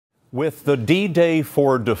With the D-Day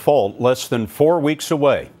for default less than 4 weeks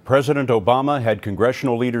away, President Obama had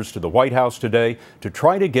congressional leaders to the White House today to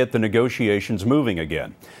try to get the negotiations moving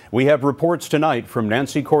again. We have reports tonight from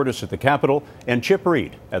Nancy Cordes at the Capitol and Chip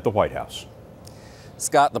Reid at the White House.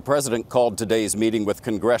 Scott, the president called today's meeting with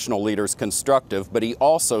congressional leaders constructive, but he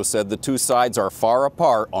also said the two sides are far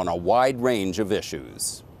apart on a wide range of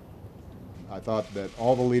issues. I thought that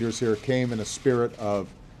all the leaders here came in a spirit of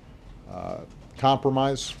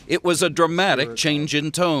compromise. It was a dramatic change in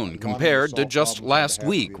tone compared to just last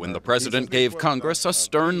week when the president gave Congress a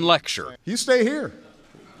stern lecture. You stay here.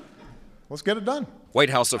 Let's get it done. White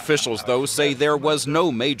House officials, though, say there was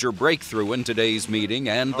no major breakthrough in today's meeting,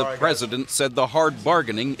 and the president said the hard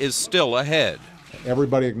bargaining is still ahead.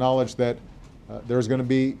 Everybody acknowledged that there's going to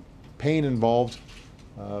be pain involved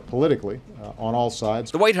politically on all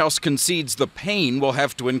sides. The White House concedes the pain will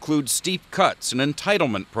have to include steep cuts in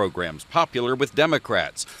entitlement programs popular with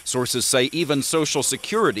Democrats. Sources say even Social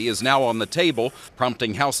Security is now on the table,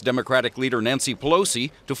 prompting House Democratic leader Nancy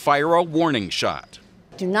Pelosi to fire a warning shot.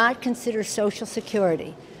 Do not consider Social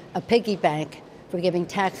Security a piggy bank for giving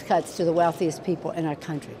tax cuts to the wealthiest people in our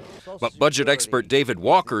country. But budget expert David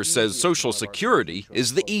Walker says Social Security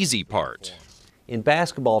is the easy part. In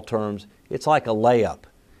basketball terms, it's like a layup.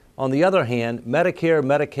 On the other hand, Medicare,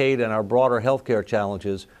 Medicaid, and our broader health care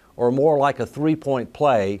challenges are more like a three-point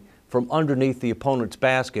play from underneath the opponent's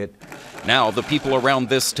basket. Now the people around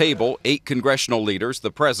this table, 8 congressional leaders,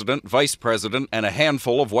 the president, vice president, and a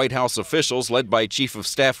handful of White House officials led by Chief of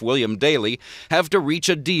Staff William Daley, have to reach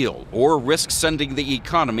a deal or risk sending the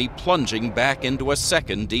economy plunging back into a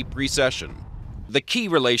second deep recession. The key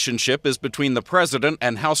relationship is between the president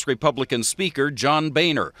and House Republican Speaker John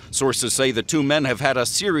Boehner. Sources say the two men have had a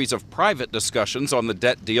series of private discussions on the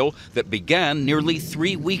debt deal that began nearly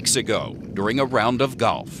 3 weeks ago during a round of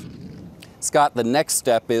golf. Scott, the next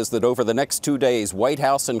step is that over the next 2 days, White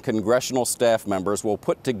House and congressional staff members will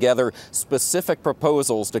put together specific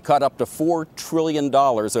proposals to cut up to $4 trillion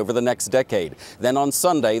over the next decade. Then on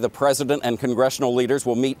Sunday, the president and congressional leaders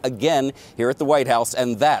will meet again here at the White House,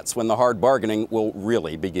 and that's when the hard bargaining will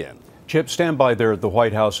really begin. Chip, stand by there at the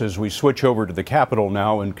White House as we switch over to the Capitol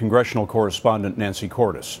now and congressional correspondent Nancy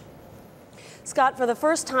Cordes. Scott, for the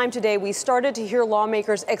first time today, we started to hear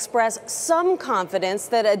lawmakers express some confidence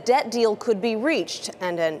that a debt deal could be reached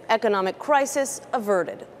and an economic crisis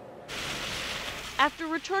averted. After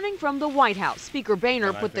returning from the White House, Speaker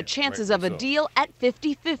Boehner put the chances of a deal at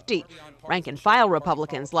 50-50. Rank-and-file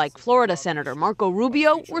Republicans like Florida Senator Marco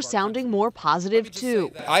Rubio were sounding more positive,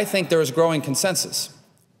 too. I think there is growing consensus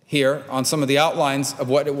here on some of the outlines of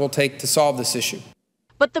what it will take to solve this issue.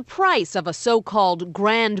 But the price of a so-called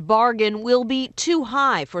grand bargain will be too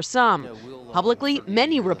high for some. Publicly,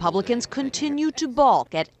 many Republicans continue to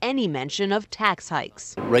balk at any mention of tax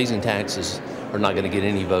hikes. Raising taxes are not going to get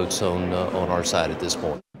any votes on our side at this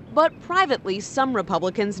point. But privately, some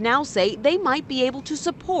Republicans now say they might be able to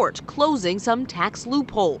support closing some tax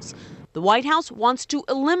loopholes. The White House wants to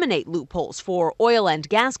eliminate loopholes for oil and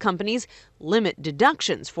gas companies, limit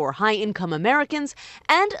deductions for high-income Americans,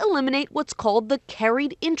 and eliminate what's called the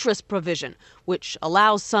carried interest provision, which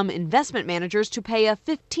allows some investment managers to pay a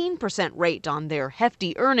 15% rate on their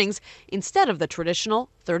hefty earnings instead of the traditional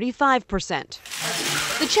 35%.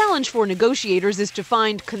 The challenge for negotiators is to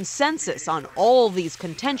find consensus on all these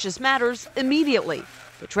contentious matters immediately.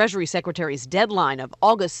 The Treasury Secretary's deadline of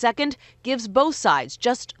August 2nd gives both sides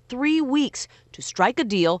just 3 weeks to strike a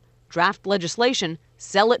deal, draft legislation,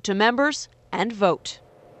 sell it to members, and vote.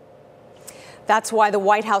 That's why the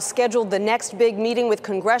White House scheduled the next big meeting with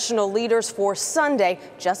congressional leaders for Sunday,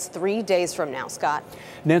 just 3 days from now, Scott.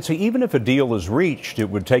 Nancy, even if a deal is reached, it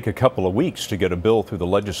would take a couple of weeks to get a bill through the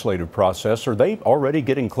legislative process. Are they already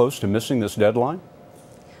getting close to missing this deadline?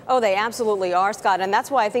 Oh, they absolutely are, Scott, and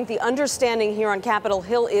that's why I think the understanding here on Capitol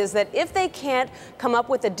Hill is that if they can't come up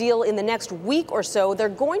with a deal in the next week or so, they're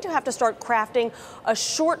going to have to start crafting a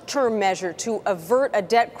short-term measure to avert a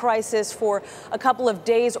debt crisis for a couple of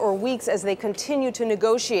days or weeks as they continue to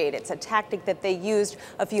negotiate. It's a tactic that they used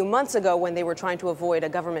a few months ago when they were trying to avoid a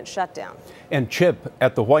government shutdown. And Chip,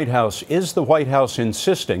 at the White House, is the White House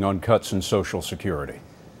insisting on cuts in Social Security?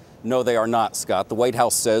 No, they are not, Scott. The White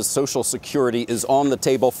House says Social Security is on the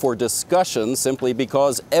table for discussion simply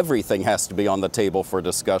because everything has to be on the table for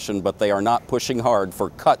discussion, but they are not pushing hard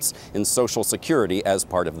for cuts in Social Security as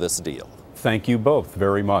part of this deal. Thank you both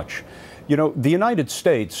very much. You know, the United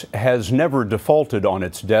States has never defaulted on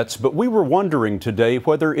its debts, but we were wondering today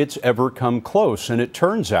whether it's ever come close, and it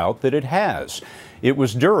turns out that it has. It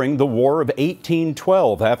was during the War of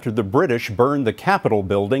 1812, after the British burned the Capitol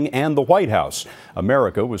building and the White House.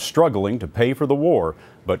 America was struggling to pay for the war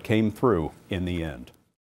but came through in the end.